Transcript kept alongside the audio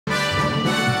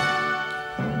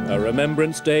A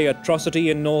Remembrance Day atrocity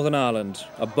in Northern Ireland.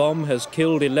 A bomb has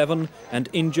killed 11 and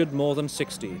injured more than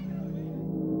 60.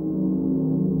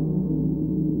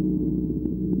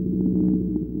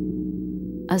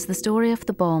 As the story of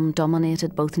the bomb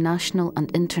dominated both national and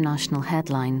international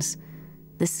headlines,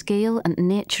 the scale and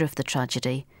nature of the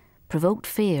tragedy provoked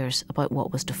fears about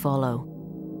what was to follow.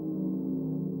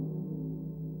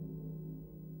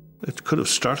 It could have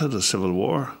started a civil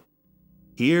war.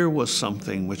 Here was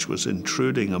something which was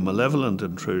intruding, a malevolent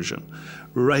intrusion,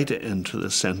 right into the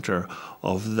centre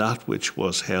of that which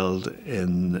was held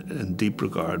in deep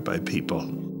regard by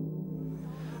people.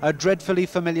 A dreadfully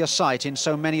familiar sight in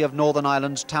so many of Northern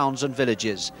Ireland's towns and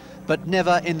villages, but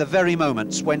never in the very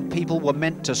moments when people were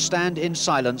meant to stand in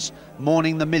silence,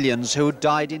 mourning the millions who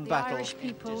died in battle. The Irish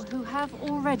people, who have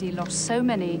already lost so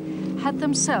many, had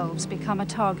themselves become a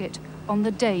target on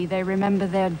the day they remember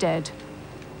their dead.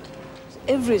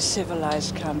 Every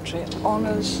civilized country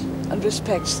honors and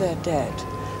respects their dead,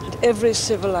 and every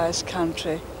civilized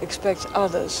country expects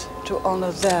others to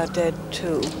honor their dead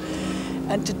too.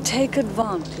 And to take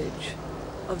advantage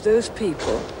of those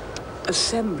people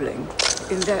assembling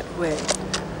in that way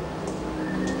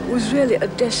was really a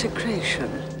desecration.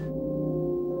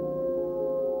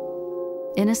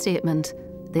 In a statement,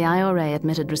 the IRA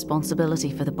admitted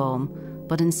responsibility for the bomb,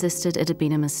 but insisted it had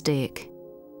been a mistake.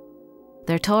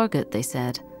 Their target, they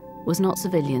said, was not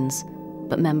civilians,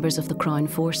 but members of the Crown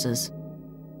forces.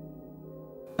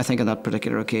 I think on that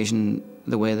particular occasion,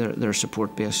 the way their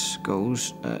support base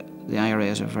goes, the IRA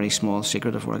is a very small,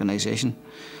 secretive organisation,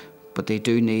 but they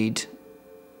do need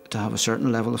to have a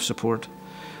certain level of support,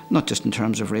 not just in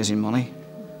terms of raising money,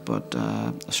 but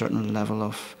a certain level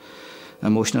of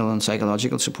emotional and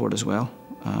psychological support as well.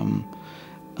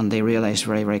 And they realised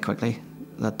very, very quickly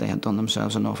that they had done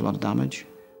themselves an awful lot of damage.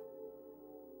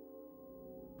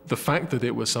 The fact that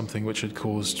it was something which had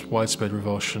caused widespread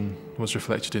revulsion was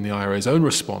reflected in the IRA's own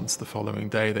response. The following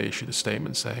day, they issued a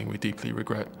statement saying, "We deeply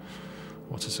regret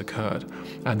what has occurred,"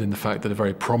 and in the fact that a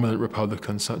very prominent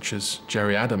Republican such as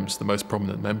Gerry Adams, the most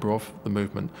prominent member of the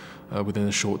movement, within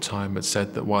a short time had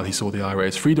said that while he saw the IRA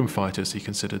as freedom fighters, he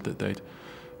considered that they'd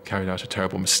carried out a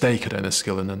terrible mistake at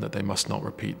Enniskillen and that they must not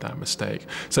repeat that mistake.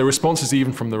 So responses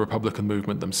even from the Republican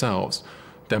movement themselves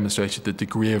demonstrated the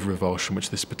degree of revulsion which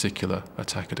this particular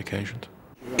attack had occasioned.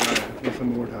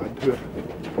 Nothing more to add to it.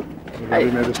 We've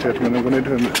already made a statement. I'm going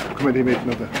to do a committee meeting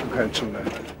of the council now.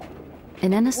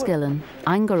 In Enniskillen,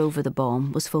 anger over the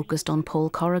bomb was focused on Paul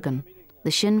Corrigan,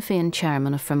 the Sinn Féin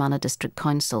chairman of Fermanagh District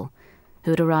Council,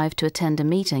 who had arrived to attend a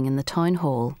meeting in the town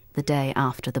hall the day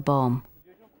after the bomb.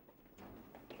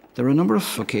 There were a number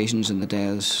of occasions in the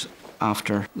days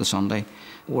after the Sunday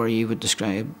where you would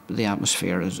describe the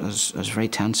atmosphere as very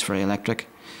tense, very electric,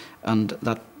 and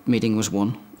that meeting was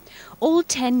one. All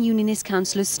 10 Unionist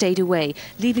councillors stayed away,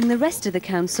 leaving the rest of the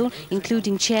council,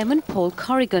 including Chairman Paul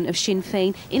Corrigan of Sinn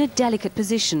Féin, in a delicate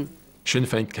position. Sinn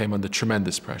Féin came under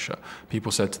tremendous pressure.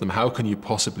 People said to them, how can you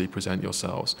possibly present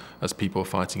yourselves as people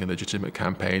fighting a legitimate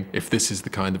campaign if this is the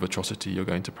kind of atrocity you're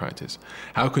going to practice?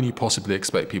 How can you possibly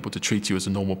expect people to treat you as a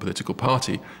normal political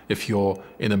party if you're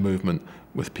in a movement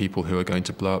with people who are going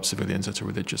to blow up civilians at a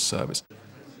religious service?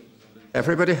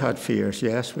 Everybody had fears,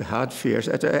 yes, we had fears.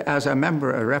 As a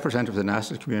member, a representative of the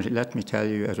nationalist community, let me tell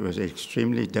you, it was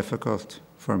extremely difficult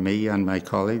for me and my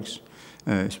colleagues,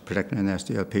 particularly in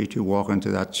SDLP, to walk into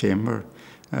that chamber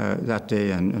that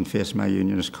day and face my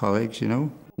unionist colleagues, you know.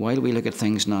 While we look at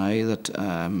things now that,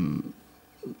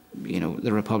 you know,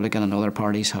 the Republican and other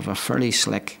parties have a fairly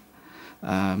slick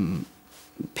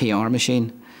PR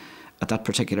machine, at that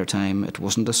particular time it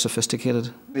wasn't as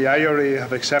sophisticated. The IRA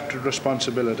have accepted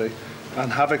responsibility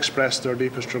and have expressed their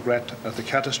deepest regret at the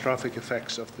catastrophic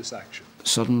effects of this action.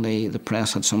 Suddenly the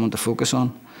press had someone to focus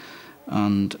on,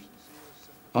 and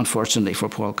unfortunately for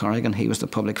Paul Corrigan, he was the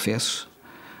public face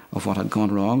of what had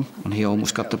gone wrong, and he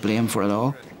almost got the blame for it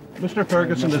all. Mr.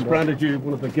 Ferguson has branded you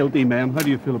one of the guilty men. How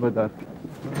do you feel about that?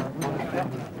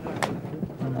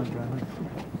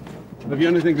 Have you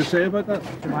anything to say about that?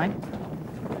 Do you mind?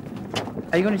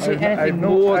 Are you going to say anything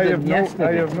more than yesterday?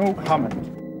 I have no comment.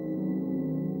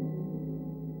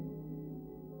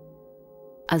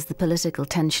 As the political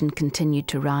tension continued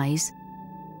to rise,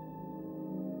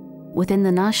 within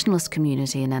the nationalist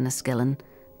community in Enniskillen,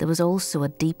 there was also a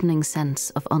deepening sense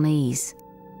of unease.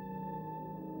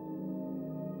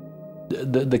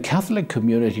 The Catholic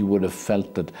community would have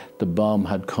felt that the bomb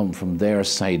had come from their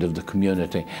side of the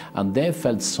community, and they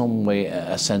felt some way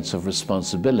a sense of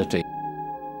responsibility.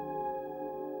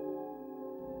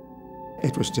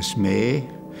 It was dismay,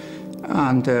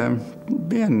 and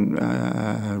being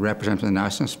a representative of the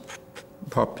nationalist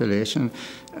population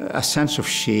a sense of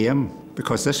shame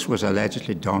because this was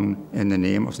allegedly done in the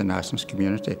name of the nationalist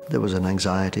community. There was an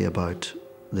anxiety about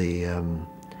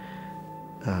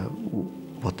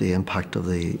what the impact of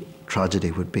the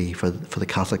tragedy would be for the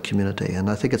Catholic community, and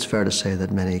I think it's fair to say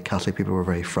that many Catholic people were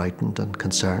very frightened and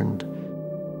concerned.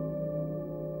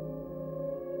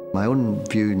 My own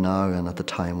view now and at the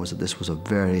time was that this was a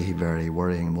very, very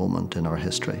worrying moment in our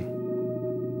history.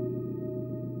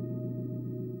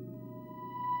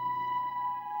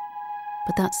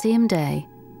 But that same day,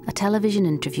 a television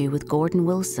interview with Gordon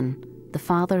Wilson, the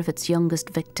father of its youngest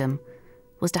victim,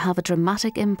 was to have a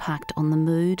dramatic impact on the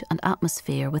mood and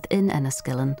atmosphere within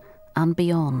Enniskillen and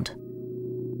beyond.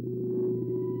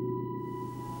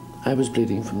 I was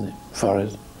bleeding from the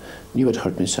forehead, knew I'd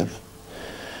hurt myself.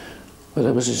 But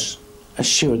I was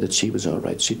assured that she was all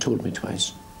right. She told me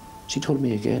twice. She told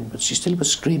me again, but she still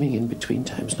was screaming in between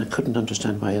times, and I couldn't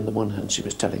understand why on the one hand she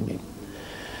was telling me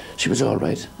she was all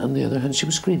right, on the other hand she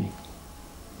was screaming.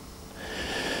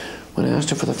 When I asked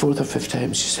her for the fourth or fifth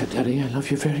time, she said, "Daddy, I love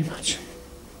you very much."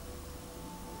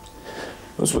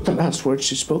 Those were the last words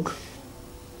she spoke.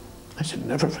 I should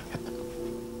never forget them.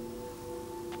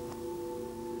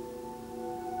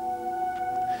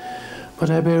 But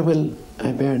I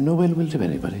bear no ill will to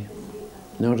anybody,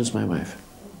 nor does my wife.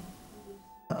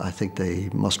 I think they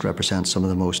must represent some of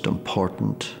the most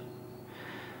important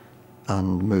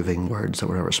and moving words that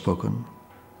were ever spoken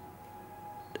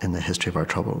in the history of our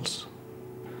Troubles.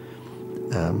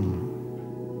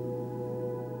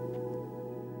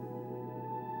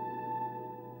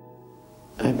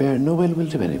 I bear no ill will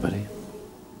to anybody.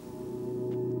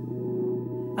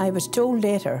 I was told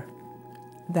later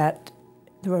that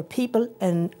there were people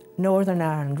in Northern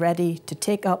Ireland ready to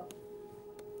take up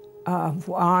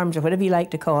arms, or whatever you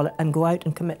like to call it, and go out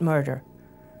and commit murder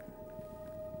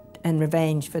in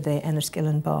revenge for the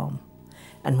Enniskillen bomb.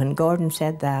 And when Gordon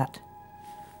said that,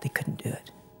 they couldn't do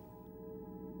it.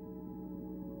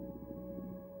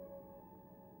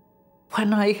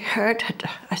 When I heard it,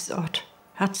 I thought,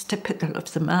 that's typical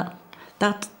of the man.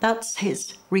 That's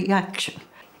his reaction.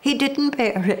 He didn't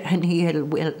bear any ill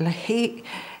will.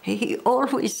 He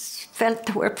always felt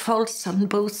there were faults on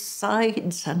both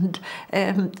sides, and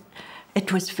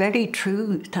it was very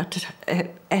true that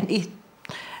any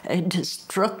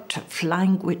destructive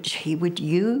language he would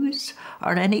use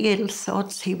or any ill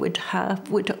thoughts he would have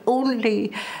would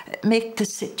only make the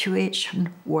situation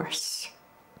worse.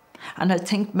 And I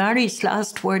think Mary's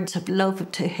last words of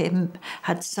love to him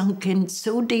had sunk in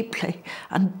so deeply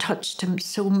and touched him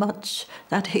so much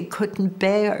that he couldn't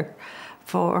bear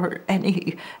for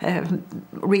any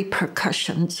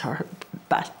repercussions or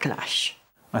backlash.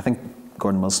 I think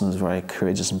Gordon Wilson is very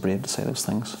courageous and brave to say those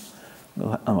things.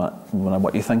 No matter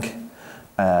what you think,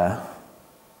 I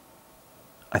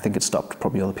think it stopped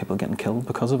probably other people getting killed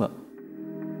because of it.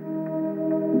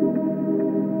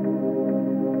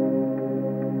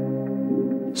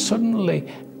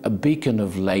 Suddenly, a beacon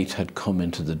of light had come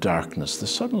into the darkness.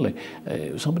 Suddenly,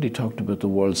 somebody talked about the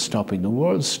world stopping. The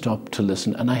world stopped to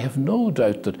listen, and I have no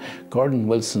doubt that Gordon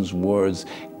Wilson's words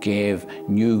gave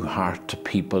new heart to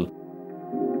people.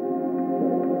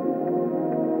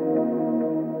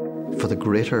 For the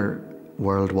greater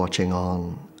world watching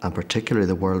on, and particularly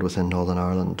the world within Northern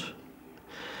Ireland,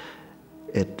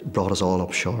 it brought us all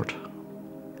up short.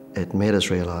 It made us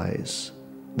realise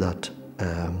that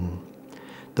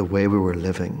the way we were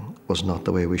living was not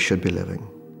the way we should be living.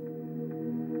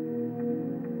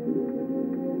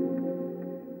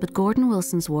 But Gordon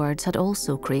Wilson's words had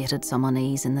also created some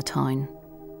unease in the town.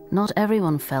 Not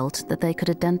everyone felt that they could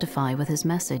identify with his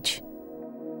message.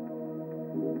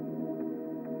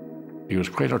 He was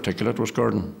quite articulate, was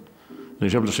Gordon. And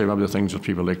he's able to say maybe the things that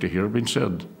people like to hear being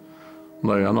said.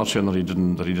 Now, I'm not saying that he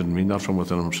didn't mean that from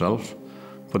within himself,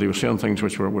 but he was saying things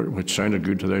which sounded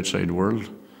good to the outside world.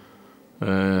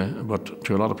 But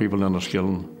to a lot of people in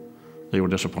Enniskillen, they were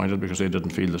disappointed because they didn't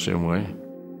feel the same way.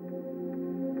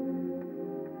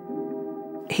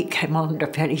 He came under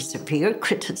very severe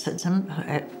criticism.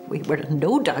 We were in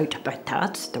no doubt about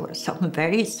that. There were some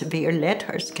very severe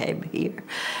letters came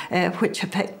here, which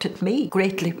affected me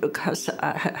greatly because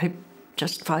I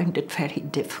just found it very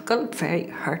difficult, very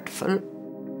hurtful.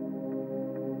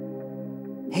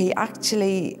 He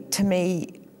actually, to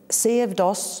me, saved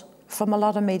us from a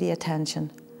lot of media attention,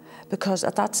 because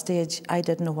at that stage I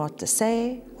didn't know what to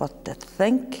say, what to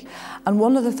think. And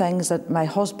one of the things that my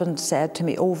husband said to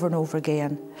me over and over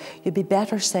again, you'd be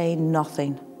better saying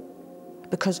nothing,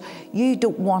 because you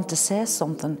don't want to say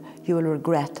something you will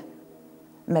regret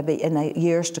maybe in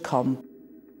years to come.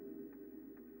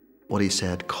 What he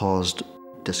said caused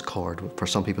discord for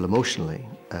some people emotionally.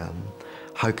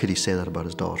 How could he say that about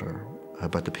his daughter,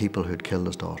 about the people who'd killed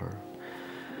his daughter?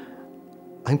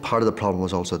 I think part of the problem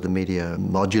was also the media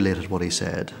modulated what he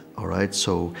said, all right?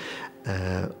 So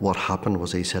what happened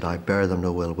was he said, I bear them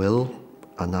no ill will,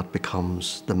 and that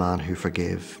becomes the man who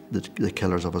forgave the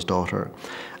killers of his daughter.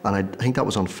 And I think that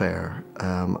was unfair.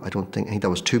 I think that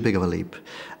was too big of a leap.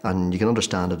 And you can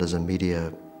understand it as a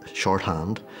media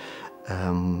shorthand,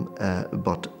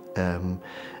 but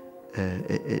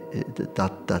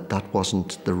that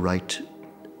wasn't the right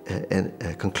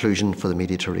conclusion for the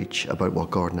media to reach about what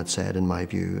Gordon had said, in my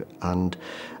view. And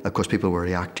of course people were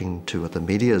reacting to what the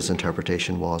media's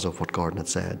interpretation was of what Gordon had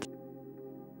said.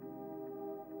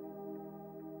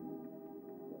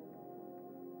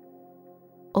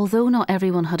 Although not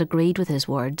everyone had agreed with his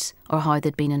words or how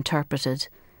they'd been interpreted,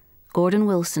 Gordon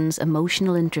Wilson's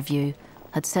emotional interview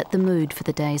had set the mood for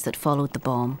the days that followed the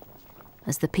bomb,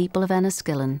 as the people of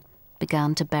Enniskillen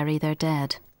began to bury their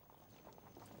dead.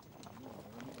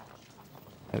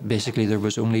 Basically, there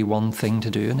was only one thing to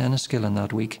do in Enniskillen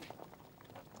that week,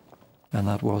 and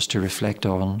that was to reflect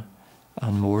on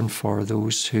and mourn for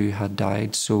those who had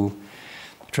died so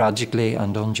tragically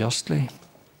and unjustly.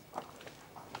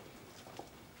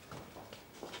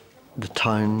 The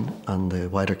town and the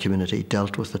wider community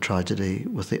dealt with the tragedy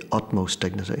with the utmost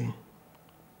dignity.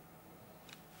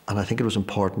 And I think it was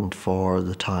important for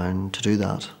the town to do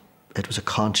that. It was a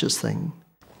conscious thing.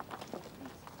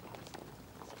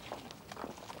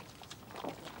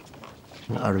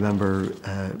 I remember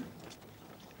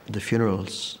the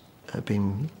funerals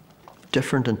being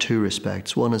different in two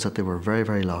respects. One is that they were very,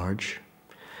 very large,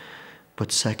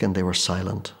 but second, they were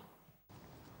silent.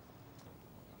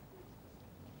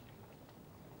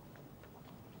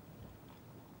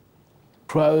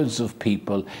 Crowds of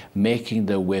people making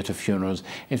their way to funerals.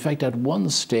 In fact, at one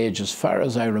stage, as far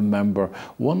as I remember,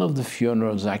 one of the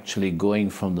funerals actually going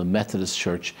from the Methodist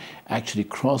Church actually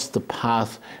crossed the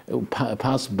path,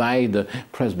 passed by the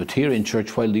Presbyterian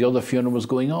Church while the other funeral was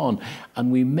going on.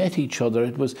 And we met each other.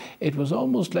 It was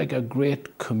almost like a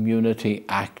great community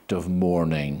act of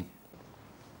mourning.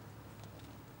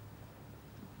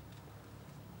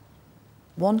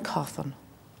 One coffin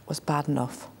was bad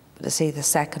enough, but to see the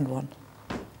second one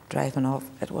driving off,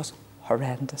 it was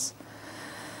horrendous.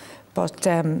 But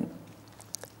out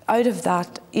of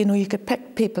that, you know, you could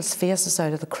pick people's faces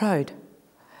out of the crowd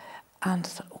and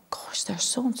thought, oh gosh, there's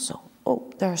so-and-so,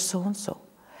 oh, there's so-and-so.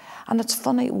 And it's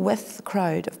funny, with the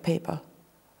crowd of people,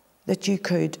 that you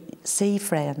could see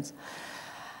friends.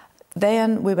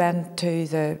 Then we went to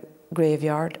the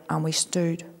graveyard and we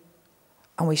stood,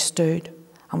 and we stood,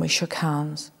 and we shook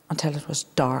hands until it was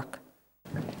dark.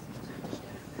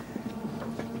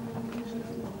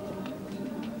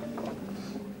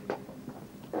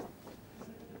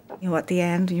 You know, at the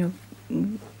end, you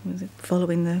know,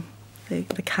 following the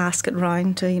casket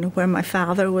round to, you know, where my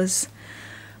father was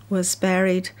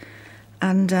buried,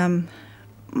 and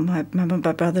my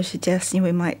brother suggested, you know,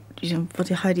 we might, you know,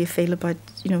 how do you feel about,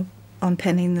 you know,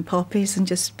 unpinning the poppies and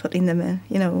just putting them in,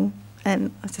 you know?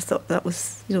 And I just thought that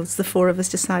was, you know, the four of us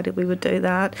decided we would do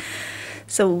that.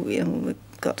 So, you know, we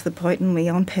got to the point and we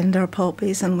unpinned our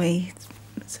poppies and we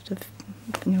sort of,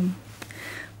 you know,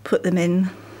 put them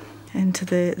into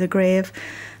the grave.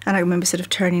 And I remember sort of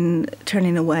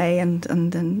turning away and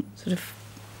then sort of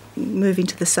moving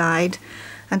to the side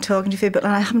and talking to people.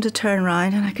 And I happened to turn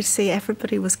around and I could see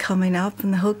everybody was coming up,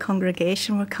 and the whole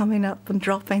congregation were coming up and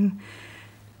dropping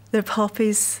their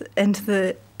poppies into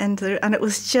the and it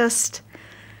was just,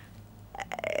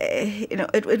 you know,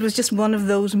 it was just one of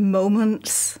those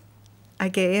moments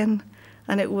again.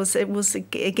 And it was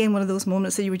again one of those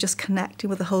moments that you were just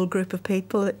connecting with a whole group of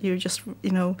people that you're just,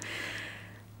 you know,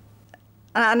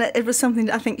 and it was something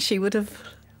that I think she would have,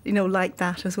 you know, liked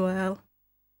that as well.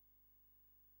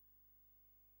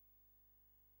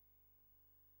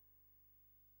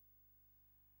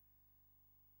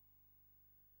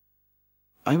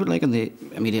 I would liken the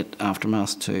immediate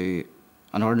aftermath to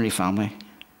an ordinary family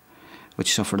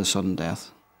which suffered a sudden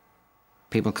death.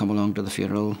 People come along to the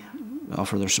funeral,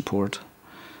 offer their support.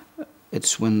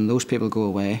 It's when those people go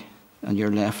away and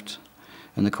you're left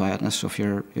in the quietness of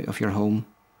your home.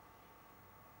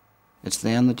 It's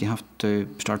then that you have to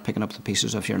start picking up the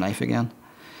pieces of your life again.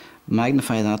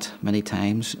 Magnify that many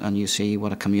times and you see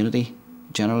what a community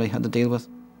generally had to deal with.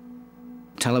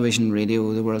 Television,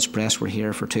 radio, the world's press were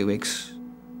here for 2 weeks.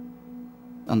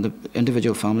 And the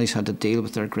individual families had to deal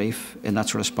with their grief in that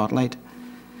sort of spotlight.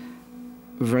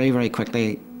 Very, very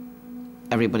quickly,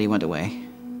 everybody went away.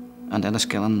 And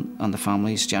Enniskillen and the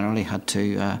families generally had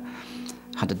to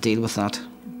deal with that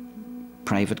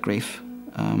private grief.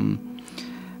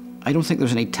 I don't think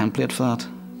there's any template for that.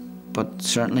 But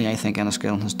certainly I think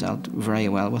Enniskillen has dealt very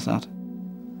well with that.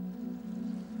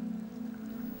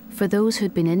 For those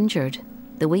who'd been injured,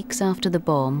 the weeks after the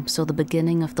bomb saw the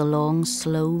beginning of the long,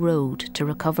 slow road to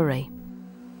recovery.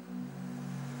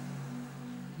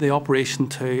 The operation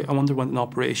too, I underwent an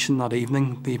operation that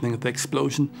evening, the evening of the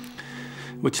explosion,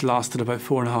 which lasted about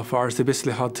 4.5 hours. They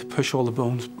basically had to push all the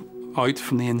bones out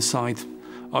from the inside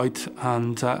out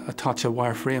and attach a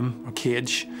wire frame or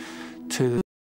cage to